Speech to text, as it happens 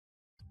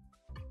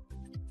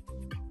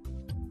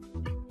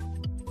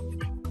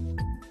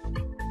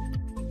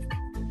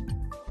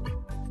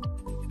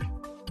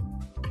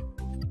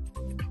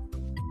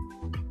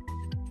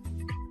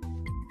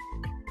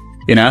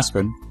In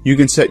Aspen, you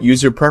can set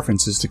user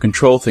preferences to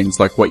control things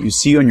like what you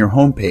see on your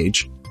home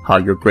page, how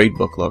your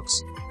gradebook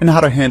looks, and how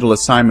to handle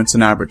assignments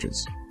and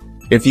averages.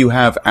 If you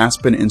have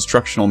Aspen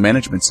Instructional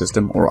Management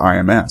System, or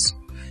IMS,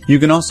 you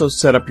can also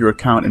set up your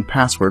account and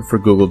password for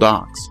Google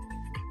Docs.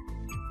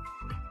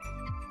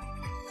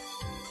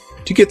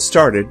 To get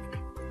started,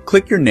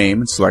 click your name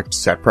and select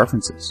Set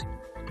Preferences.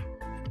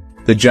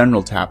 The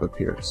General tab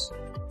appears.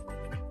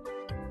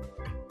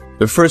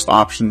 The first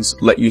options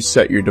let you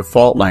set your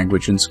default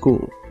language in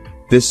school.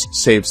 This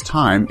saves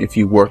time if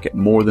you work at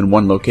more than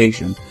one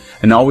location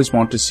and always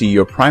want to see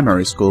your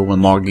primary school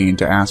when logging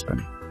into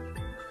Aspen.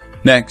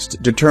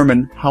 Next,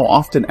 determine how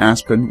often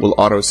Aspen will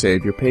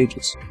autosave your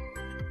pages.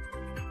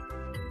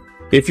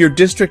 If your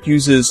district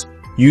uses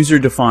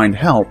user-defined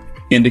help,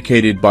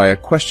 indicated by a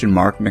question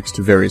mark next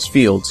to various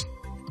fields,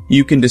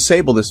 you can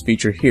disable this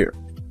feature here.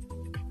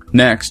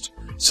 Next,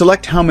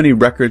 select how many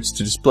records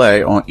to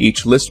display on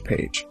each list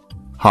page.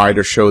 Hide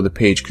or show the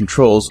page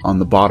controls on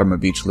the bottom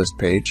of each list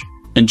page,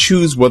 and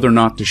choose whether or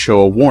not to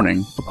show a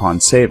warning upon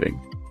saving.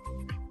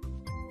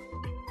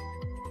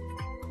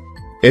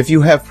 If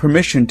you have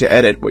permission to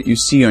edit what you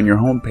see on your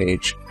home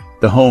page,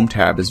 the Home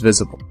tab is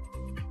visible.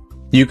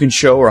 You can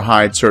show or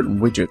hide certain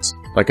widgets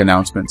like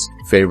announcements,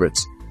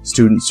 favorites,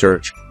 student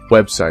search,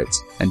 websites,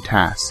 and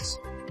tasks.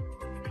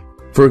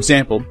 For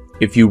example,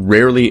 if you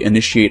rarely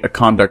initiate a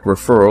conduct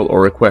referral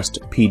or request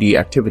PD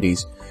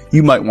activities,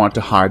 you might want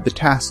to hide the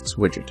Tasks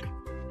widget.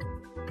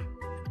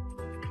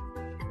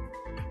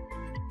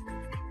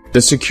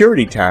 The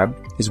Security tab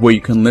is where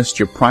you can list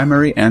your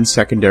primary and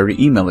secondary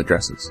email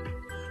addresses.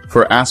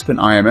 For Aspen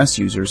IMS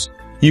users,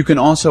 you can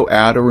also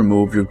add or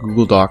remove your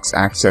Google Docs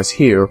access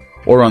here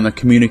or on the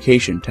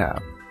Communication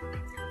tab.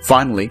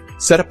 Finally,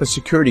 set up a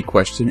security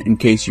question in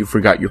case you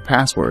forgot your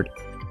password,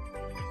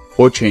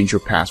 or change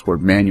your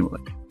password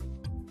manually.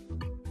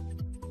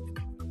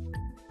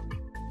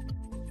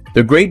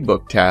 The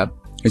Gradebook tab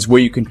is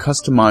where you can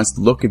customize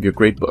the look of your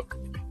gradebook.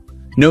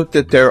 Note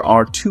that there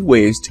are two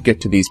ways to get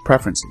to these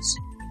preferences: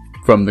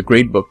 from the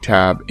Gradebook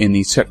tab in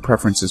the Set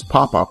Preferences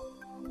pop-up,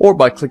 or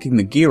by clicking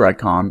the gear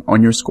icon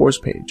on your scores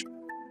page.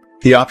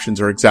 The options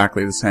are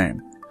exactly the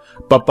same,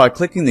 but by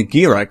clicking the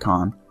gear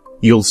icon,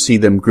 you'll see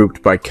them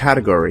grouped by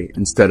category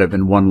instead of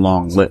in one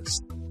long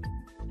list.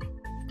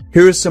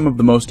 Here are some of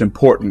the most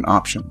important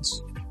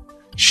options.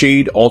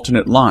 Shade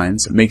alternate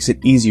lines makes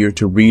it easier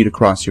to read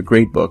across your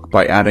gradebook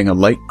by adding a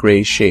light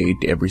gray shade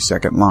to every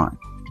second line.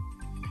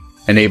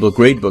 Enable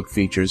gradebook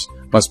features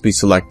must be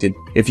selected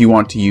if you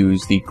want to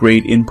use the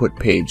grade input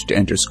page to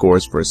enter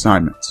scores for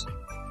assignments.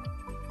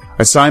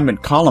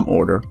 Assignment column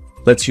order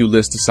lets you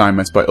list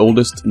assignments by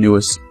oldest,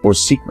 newest, or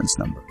sequence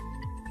number.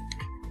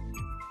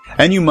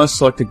 And you must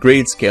select a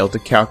grade scale to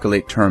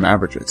calculate term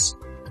averages.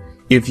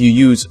 If you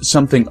use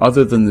something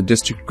other than the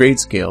district grade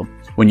scale,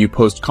 when you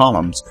post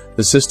columns,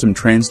 the system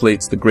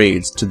translates the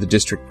grades to the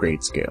district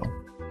grade scale.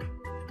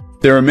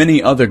 There are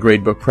many other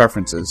gradebook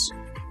preferences.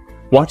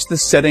 Watch the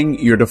Setting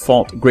Your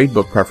Default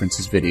Gradebook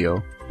Preferences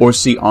video, or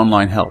see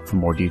online help for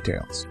more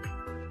details.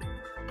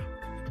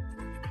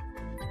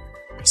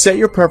 Set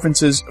your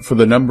preferences for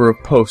the number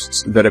of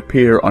posts that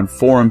appear on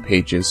forum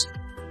pages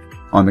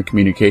on the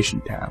Communication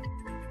tab.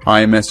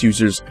 IMS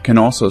users can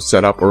also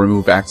set up or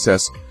remove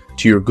access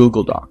to your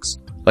Google Docs,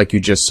 like you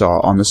just saw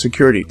on the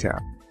Security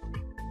tab.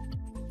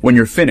 When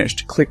you're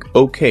finished, click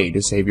OK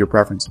to save your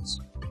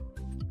preferences.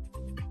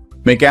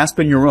 Make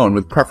Aspen your own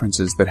with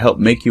preferences that help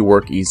make your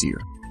work easier.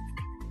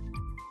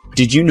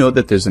 Did you know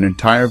that there's an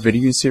entire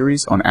video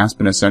series on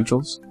Aspen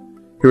Essentials?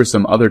 Here are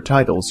some other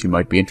titles you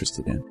might be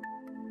interested in.